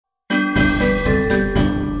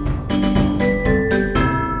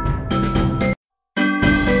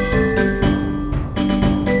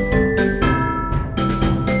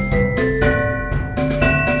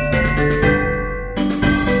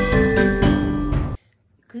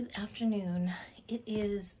Good afternoon. It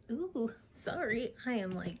is, ooh, sorry, I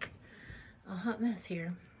am like a hot mess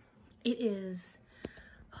here. It is,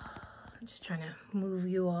 I'm just trying to move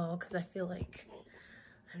you all because I feel like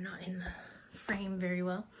I'm not in the frame very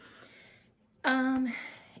well.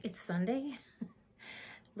 It's Sunday, a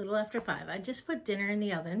little after 5. I just put dinner in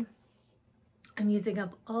the oven. I'm using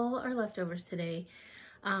up all our leftovers today.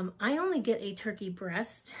 I only get a turkey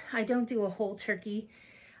breast. I don't do a whole turkey.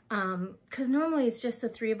 Cause normally it's just the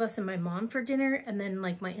 3 of us and my mom for dinner. And then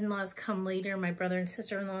like my in-laws come later, my brother and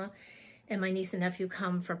sister-in-law and my niece and nephew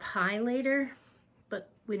come for pie later, but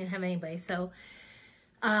we didn't have anybody. So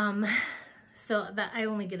that I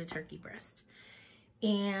only get a turkey breast.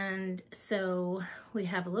 And so we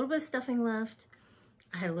have a little bit of stuffing left.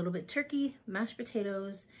 I had a little bit of turkey, mashed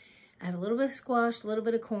potatoes. I have a little bit of squash, a little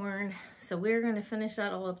bit of corn. So we're going to finish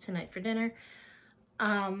that all up tonight for dinner.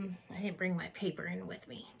 I didn't bring my paper in with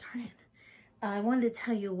me. Darn it. I wanted to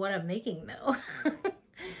tell you what I'm making though.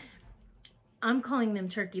 I'm calling them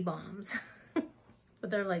turkey bombs, but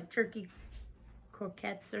they're like turkey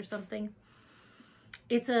croquettes or something.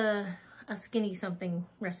 It's a skinny something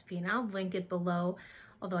recipe, and I'll link it below.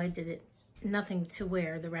 Although I did it nothing to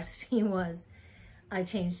where the recipe was. I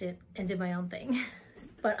changed it and did my own thing,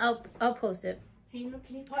 but I'll post it. Hey,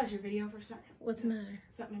 can you pause your video for a second? What's the matter?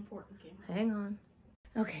 Something important came up. Hang on.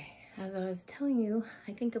 Okay, as I was telling you,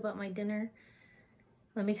 I think about my dinner.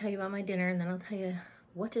 Let me tell you about my dinner, and then I'll tell you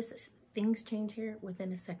what does things change here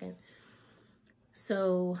within a second.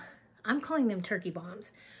 So I'm calling them turkey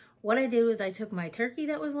bombs. What I did was I took my turkey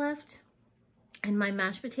that was left and my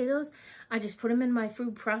mashed potatoes. I just put them in my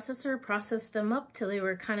food processor, processed them up till they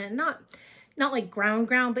were kind of not like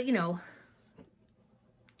ground, but you know,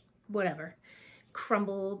 whatever,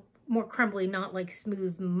 crumbled, more crumbly, not like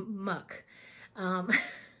smooth muck.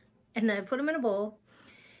 And then I put them in a bowl,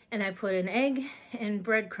 and I put an egg and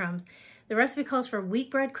breadcrumbs. The recipe calls for wheat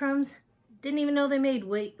breadcrumbs. Didn't even know they made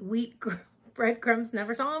wheat breadcrumbs.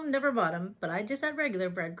 Never saw them, never bought them, but I just had regular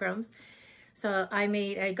breadcrumbs. So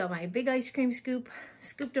I got my big ice cream scoop,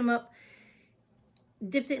 scooped them up,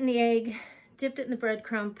 dipped it in the egg, dipped it in the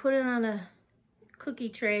breadcrumb, put it on a cookie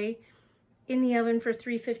tray in the oven for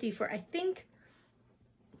 350 for, I think,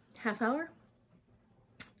 half-hour.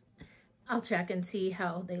 I'll check and see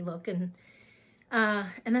how they look, and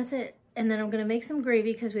that's it. And then I'm gonna make some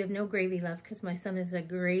gravy because we have no gravy left because my son is a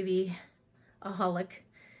gravy-aholic.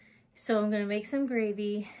 So I'm gonna make some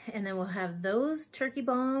gravy, and then we'll have those turkey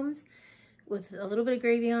bombs with a little bit of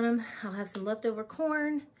gravy on them. I'll have some leftover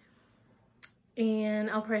corn, and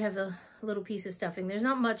I'll probably have a little piece of stuffing. There's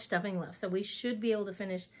not much stuffing left, so we should be able to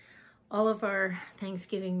finish all of our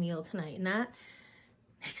Thanksgiving meal tonight, and that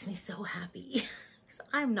makes me so happy.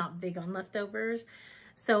 I'm not big on leftovers,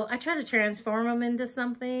 so I try to transform them into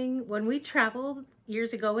something. When we traveled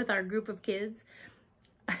years ago with our group of kids,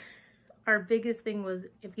 our biggest thing was,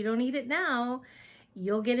 if you don't eat it now,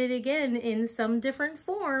 you'll get it again in some different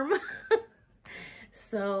form.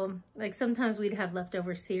 So like sometimes we'd have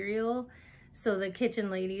leftover cereal, so the kitchen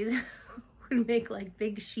ladies would make like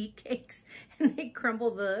big sheet cakes, and they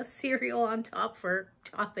crumble the cereal on top for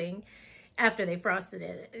topping after they frosted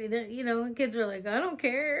it. You know, kids were like, I don't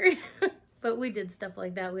care. But we did stuff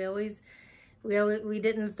like that. We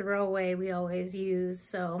didn't throw away, we always used.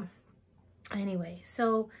 So anyway,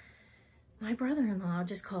 so my brother-in-law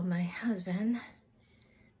just called my husband.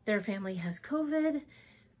 Their family has COVID.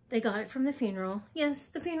 They got it from the funeral. Yes,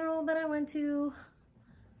 the funeral that I went to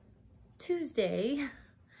Tuesday,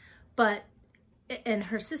 and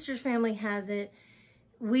her sister's family has it.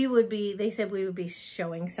 They said we would be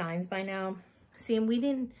showing signs by now. See,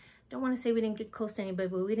 and don't want to say we didn't get close to anybody,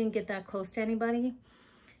 but we didn't get that close to anybody.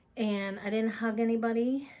 And I didn't hug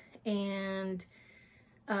anybody. And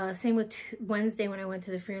same with Wednesday when I went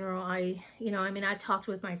to the funeral. I talked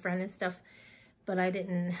with my friend and stuff, but I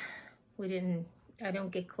don't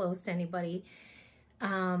get close to anybody.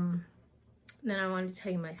 Then I wanted to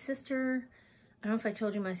tell you my sister. I don't know if I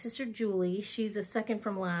told you, my sister Julie, she's the second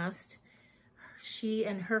from last. She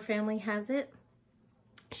and her family has it.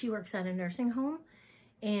 She works at a nursing home,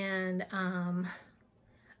 and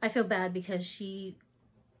I feel bad because she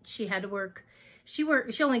had to work. She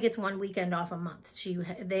only gets 1 weekend off a month.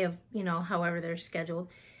 They have, you know, however they're scheduled.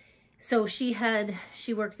 So she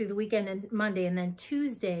worked through the weekend and Monday, and then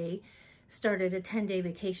Tuesday started a 10-day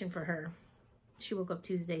vacation for her. She woke up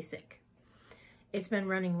Tuesday sick. It's been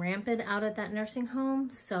running rampant out at that nursing home,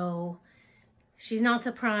 so she's not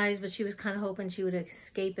surprised, but she was kind of hoping she would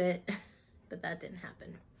escape it, but that didn't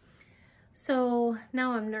happen. So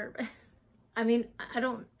now I'm nervous. I mean,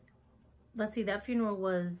 let's see, that funeral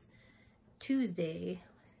was Tuesday.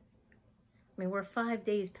 I mean, we're 5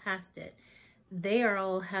 days past it. They are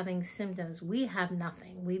all having symptoms. We have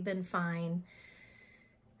nothing. We've been fine.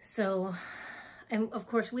 So, and of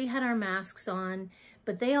course we had our masks on,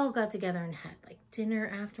 but they all got together and had like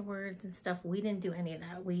dinner afterwards and stuff. We didn't do any of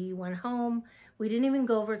that. We went home. We didn't even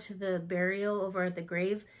go over to the burial over at the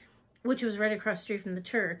grave, which was right across the street from the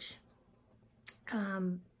church.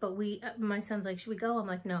 But my son's like, should we go? I'm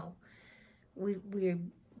like, no, we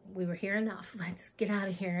were here enough. Let's get out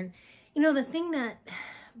of here. And you know, the thing that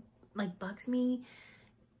like bugs me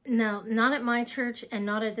now, not at my church and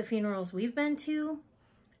not at the funerals we've been to,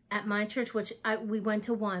 at my church, which we went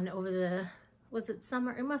to one over the, was it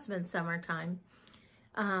summer? It must have been summertime.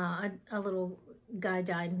 A little guy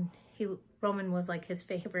died, and Roman was like his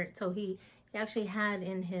favorite. So he actually had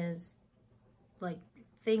in his like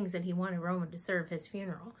things that he wanted Roman to serve his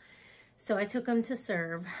funeral. So I took him to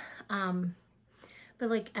serve. But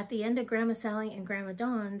like at the end of Grandma Sally and Grandma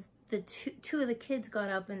Dawn's, the two of the kids got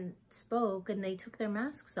up and spoke, and they took their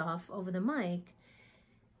masks off over the mic.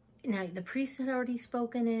 Now, the priest had already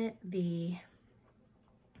spoken it. The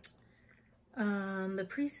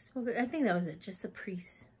priest spoke it. I think that was it, just the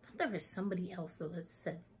priest. I thought there was somebody else, though,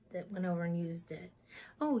 that went over and used it.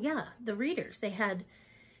 Oh, yeah, the readers. They had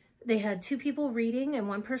 2 people reading and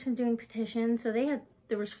 1 person doing petitions. So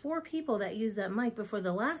there was 4 people that used that mic before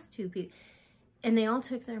the last 2 people. And they all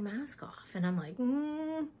took their mask off. And I'm like,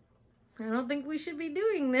 I don't think we should be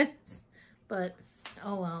doing this. But,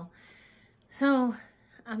 oh well. So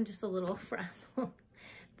I'm just a little frazzled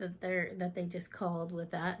that they just called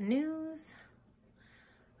with that news.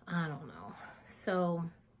 I don't know. So,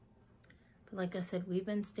 but like I said, we've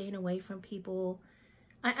been staying away from people.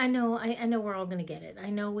 I know we're all gonna get it.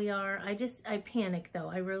 I know we are. I panic though.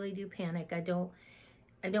 I really do panic. I don't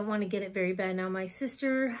want to get it very bad. Now my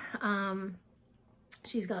sister,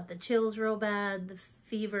 she's got the chills real bad, the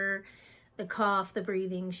fever, the cough, the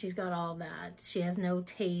breathing. She's got all that. She has no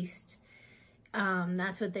taste.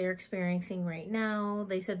 That's what they're experiencing right now.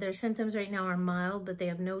 They said their symptoms right now are mild, but they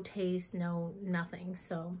have no taste, nothing.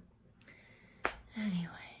 So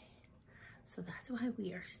anyway, so that's why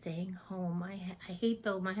we are staying home. I hate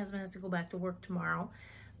though, my husband has to go back to work tomorrow,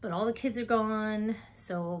 but all the kids are gone.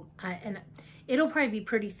 So and it'll probably be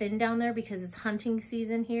pretty thin down there because it's hunting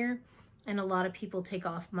season here. And a lot of people take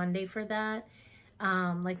off Monday for that.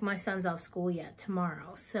 Like my son's off school yet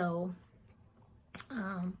tomorrow. So,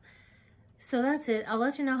 so that's it. I'll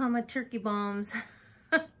let you know how my turkey bombs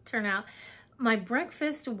turn out. My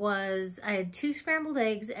breakfast was, I had 2 scrambled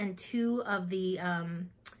eggs and 2 of the, I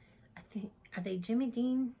think, are they Jimmy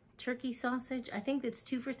Dean turkey sausage? I think it's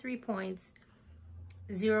 2 for 3 points,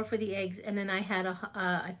 0 for the eggs. And then I had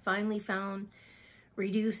I finally found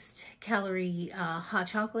reduced calorie hot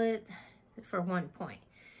chocolate for 1 point.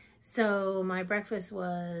 So my breakfast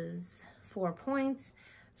was 4 points.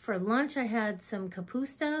 For lunch, I had some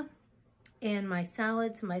kapusta and my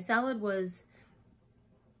salad. So my salad was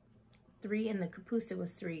 3 and the kapusta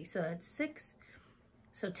was 3. So that's 6.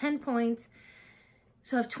 So 10 points.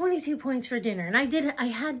 So I have 22 points for dinner. And I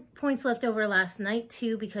had points left over last night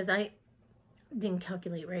too because I didn't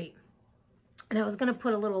calculate right. And I was going to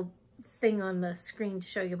put a little thing on the screen to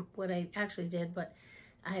show you what I actually did, but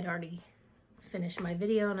I had already finished my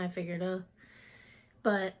video and I figured,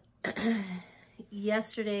 but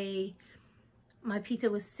yesterday my pizza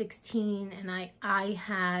was 16 and I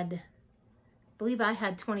believe I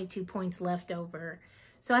had 22 points left over.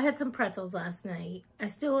 So I had some pretzels last night. I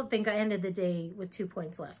still think I ended the day with 2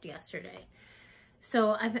 points left yesterday.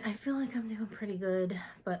 So I feel like I'm doing pretty good,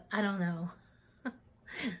 but I don't know.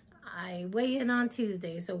 I weigh in on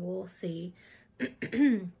Tuesday, so we'll see.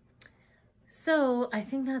 So I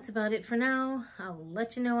think that's about it for now. I'll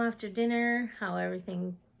let you know after dinner how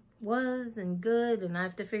everything was and good, and I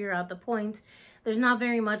have to figure out the points. There's not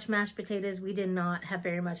very much mashed potatoes. We did not have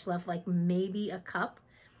very much left, like maybe a cup.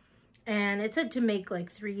 And it said to make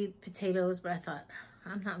like 3 potatoes, but I thought,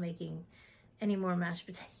 I'm not making any more mashed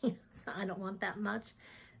potatoes. I don't want that much.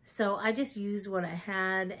 So I just used what I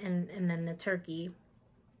had and then the turkey.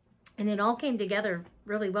 And it all came together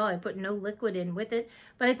really well. I put no liquid in with it,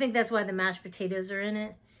 but I think that's why the mashed potatoes are in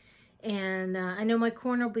it. And I know my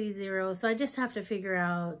corn will be 0, so I just have to figure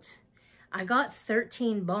out. I got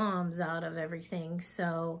 13 bombs out of everything,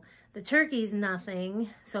 so the turkey's nothing.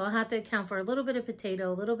 So I'll have to account for a little bit of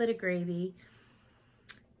potato, a little bit of gravy.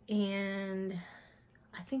 And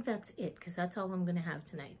I think that's it, because that's all I'm going to have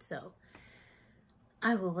tonight. So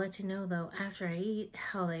I will let you know, though, after I eat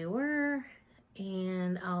how they were.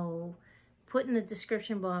 And I'll put in the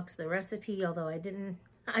description box the recipe, although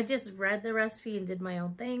I just read the recipe and did my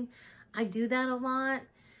own thing. I do that a lot.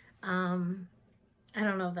 I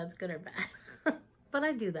don't know if that's good or bad. but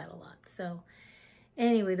I do that a lot. So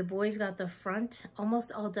anyway, the boys got the front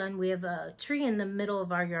almost all done. We have a tree in the middle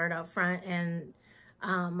of our yard out front, and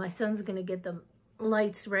my son's gonna get the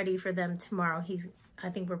lights ready for them tomorrow. I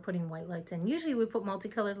think we're putting white lights in. Usually we put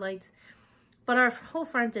multicolored lights, but our whole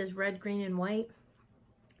front is red, green, and white.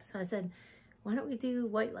 So I said, why don't we do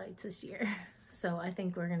white lights this year? So I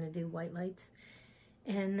think we're gonna do white lights.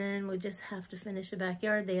 And then we just have to finish the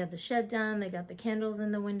backyard. They have the shed done. They got the candles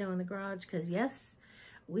in the window in the garage, because yes,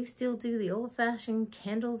 we still do the old-fashioned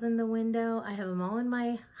candles in the window. I have them all in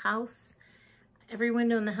my house. Every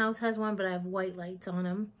window in the house has one, but I have white lights on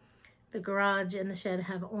them. The garage and the shed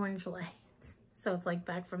have orange lights. So it's like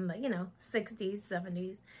back from the, 60s,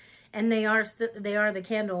 70s. And they are the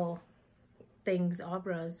candle things,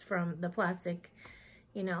 Abras from the plastic,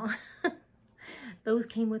 Those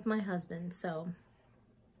came with my husband, so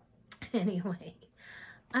anyway,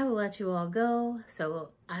 I will let you all go. So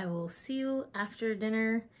I will see you after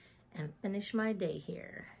dinner and finish my day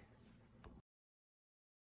here.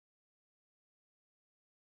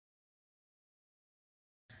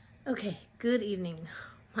 Okay, good evening.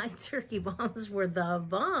 My turkey bombs were the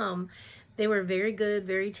bomb. They were very good,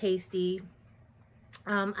 very tasty.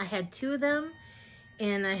 I had 2 of them,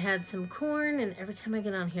 and I had some corn, and every time I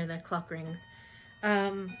get on here, that clock rings.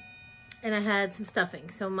 And I had some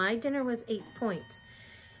stuffing. So my dinner was 8 points.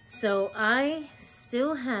 So I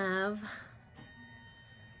still have,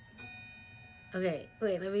 okay,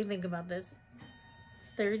 wait, let me think about this.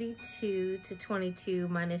 32 to 22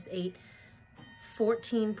 minus 8,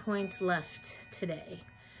 14 points left today.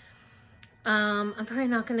 I'm probably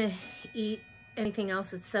not gonna eat anything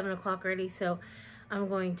else. It's 7 o'clock already, so I'm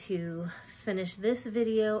going to finish this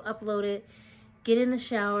video, upload it, get in the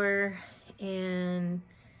shower, and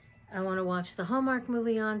I want to watch the Hallmark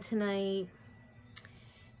movie on tonight.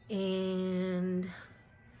 And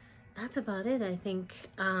that's about it, I think.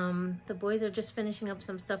 The boys are just finishing up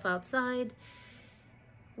some stuff outside.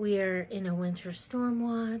 We are in a winter storm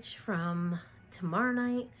watch from tomorrow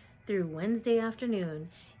night through Wednesday afternoon.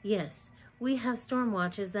 Yes, we have storm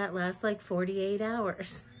watches that last like 48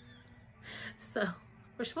 hours. So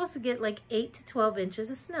we're supposed to get like 8 to 12 inches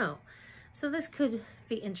of snow. So this could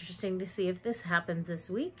be interesting to see if this happens this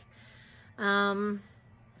week.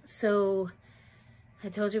 So I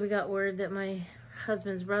told you we got word that my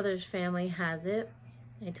husband's brother's family has it.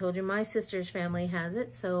 I told you my sister's family has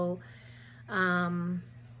it. So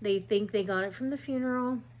they think they got it from the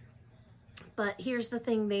funeral. But here's the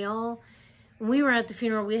thing, when we were at the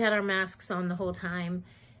funeral, we had our masks on the whole time.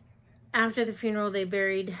 After the funeral, they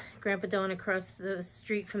buried Grandpa Don across the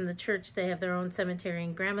street from the church. They have their own cemetery,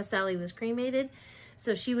 and Grandma Sally was cremated.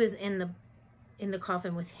 So she was in the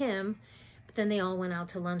coffin with him, but then they all went out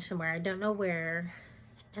to lunch somewhere. I don't know where,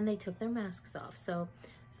 and they took their masks off. So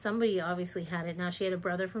somebody obviously had it. Now, she had a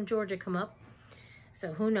brother from Georgia come up,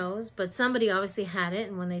 so who knows, but somebody obviously had it,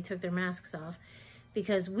 and when they took their masks off,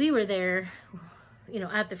 because we were there,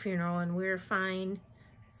 at the funeral, and we're fine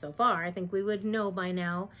so far. I think we would know by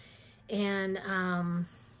now. And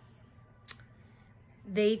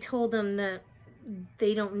they told them that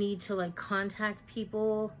they don't need to like contact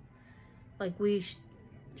people. Like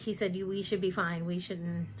he said, we should be fine. We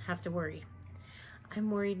shouldn't have to worry.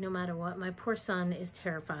 I'm worried no matter what. My poor son is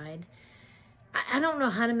terrified. I don't know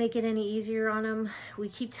how to make it any easier on him. We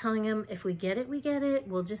keep telling him, if we get it, we get it.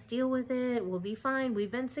 We'll just deal with it. We'll be fine.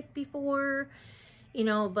 We've been sick before,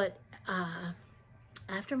 but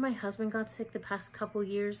after my husband got sick the past couple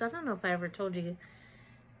years, I don't know if I ever told you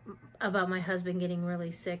about my husband getting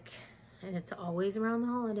really sick, and it's always around the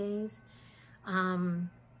holidays.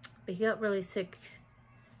 But he got really sick,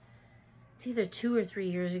 it's either 2 or 3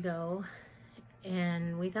 years ago,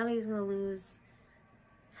 and we thought he was going to lose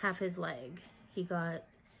half his leg. He got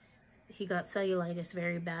cellulitis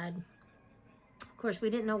very bad. Of course, we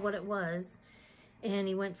didn't know what it was, and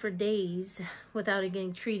he went for days without it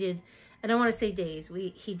getting treated. I don't want to say days.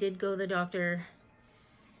 He did go to the doctor,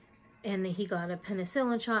 and he got a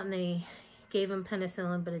penicillin shot, and they gave him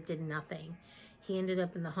penicillin, but it did nothing. He ended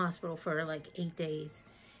up in the hospital for like 8 days,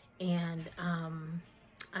 and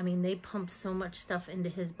I mean, they pumped so much stuff into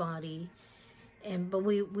his body. But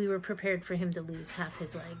we were prepared for him to lose half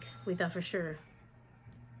his leg. We thought for sure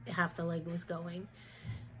half the leg was going.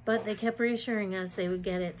 But they kept reassuring us they would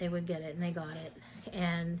get it, and they got it.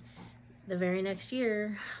 And the very next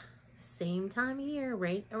year, same time of year,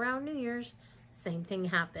 right around New Year's, same thing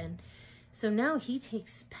happened. So now he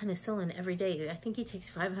takes penicillin every day. I think he takes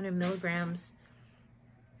 500 milligrams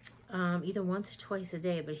either once or twice a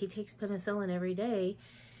day, but he takes penicillin every day.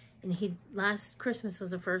 And last Christmas was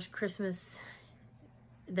the first Christmas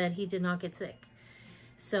that he did not get sick.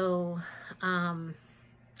 So,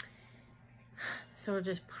 so we're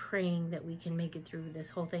just praying that we can make it through this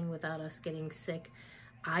whole thing without us getting sick.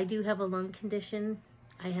 I do have a lung condition.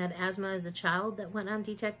 I had asthma as a child that went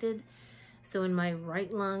undetected. So in my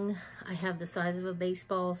right lung, I have the size of a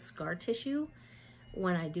baseball scar tissue.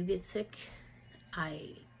 When I do get sick,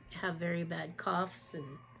 I have very bad coughs, and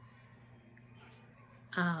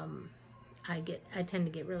I tend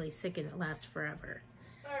to get really sick, and it lasts forever.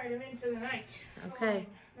 All right, I'm in for the night. Okay.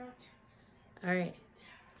 Not... All right.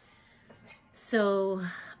 So,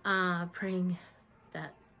 praying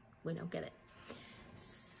that we don't get it.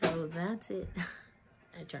 So that's it.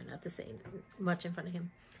 I try not to say much in front of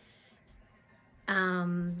him.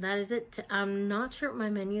 That is it. I'm not sure what my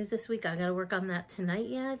menu is this week. I gotta work on that tonight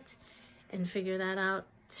yet and figure that out.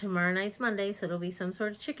 Tomorrow night's Monday, so it'll be some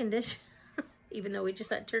sort of chicken dish. Even though we just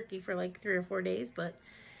had turkey for like 3 or 4 days, but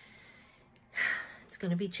it's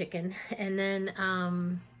gonna be chicken. And then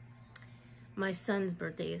my son's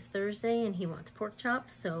birthday is Thursday, and he wants pork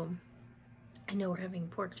chops, so I know we're having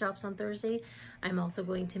pork chops on Thursday. I'm also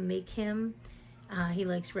going to make him, he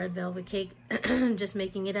likes red velvet cake. I'm just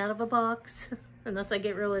making it out of a box, unless I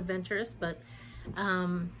get real adventurous, but so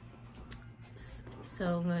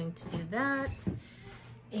I'm going to do that.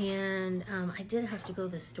 And I did have to go to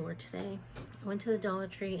the store today. I went to the Dollar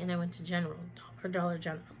Tree, and I went to Dollar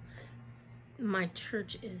General. My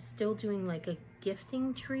church is still doing like a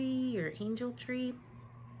gifting tree or angel tree.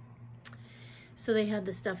 So they had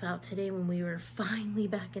the stuff out today when we were finally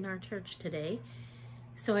back in our church today.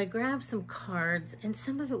 So I grabbed some cards, and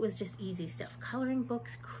some of it was just easy stuff. Coloring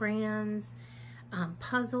books, crayons,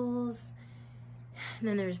 puzzles. And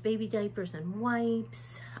then there's baby diapers and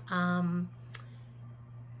wipes.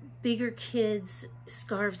 Bigger kids,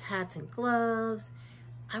 scarves, hats, and gloves.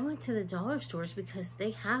 I went to the dollar stores because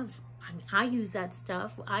they have, I mean, I use that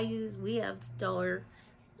stuff. We have dollar,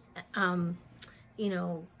 you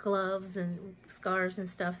know, gloves and scarves and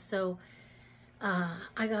stuff. So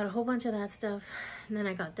I got a whole bunch of that stuff. And then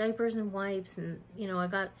I got diapers and wipes, and, you know, I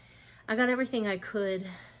got everything I could.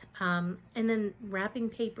 And then wrapping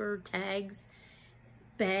paper, tags,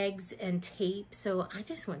 bags, and tape. So I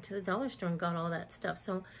just went to the dollar store and got all that stuff.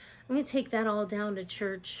 So I'm going to take that all down to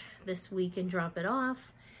church this week and drop it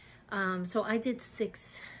off. So I did 6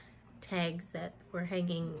 tags that were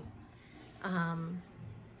hanging,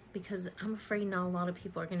 because I'm afraid not a lot of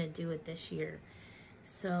people are going to do it this year.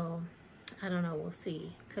 So I don't know, we'll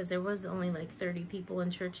see, because there was only like 30 people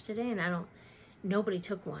in church today, and nobody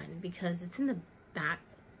took one because it's in the back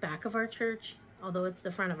of our church, although it's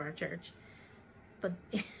the front of our church. But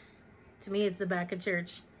to me, it's the back of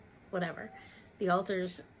church, whatever. The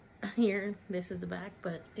altar's here, this is the back,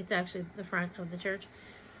 but it's actually the front of the church.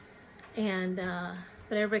 And,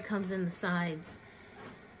 but everybody comes in the sides.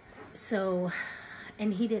 So,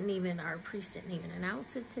 and our priest didn't even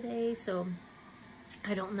announce it today. So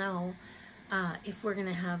I don't know if we're going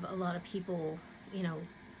to have a lot of people, you know,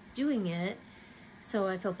 doing it. So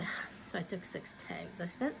I felt bad. So I took 6 tags. I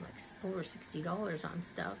spent like over $60 on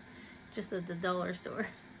stuff just at the dollar store.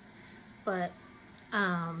 But,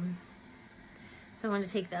 so I want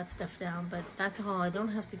to take that stuff down, but that's all. I don't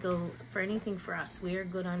have to go for anything for us. We are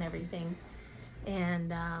good on everything.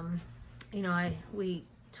 And, you know, we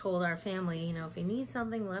told our family, you know, if you need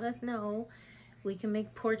something, let us know. We can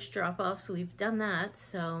make porch drop-offs. So we've done that.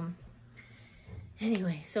 So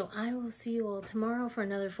anyway, so I will see you all tomorrow for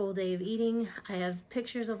another full day of eating. I have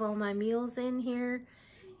pictures of all my meals in here,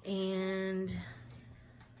 and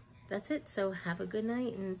that's it. So have a good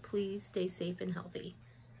night, and please stay safe and healthy.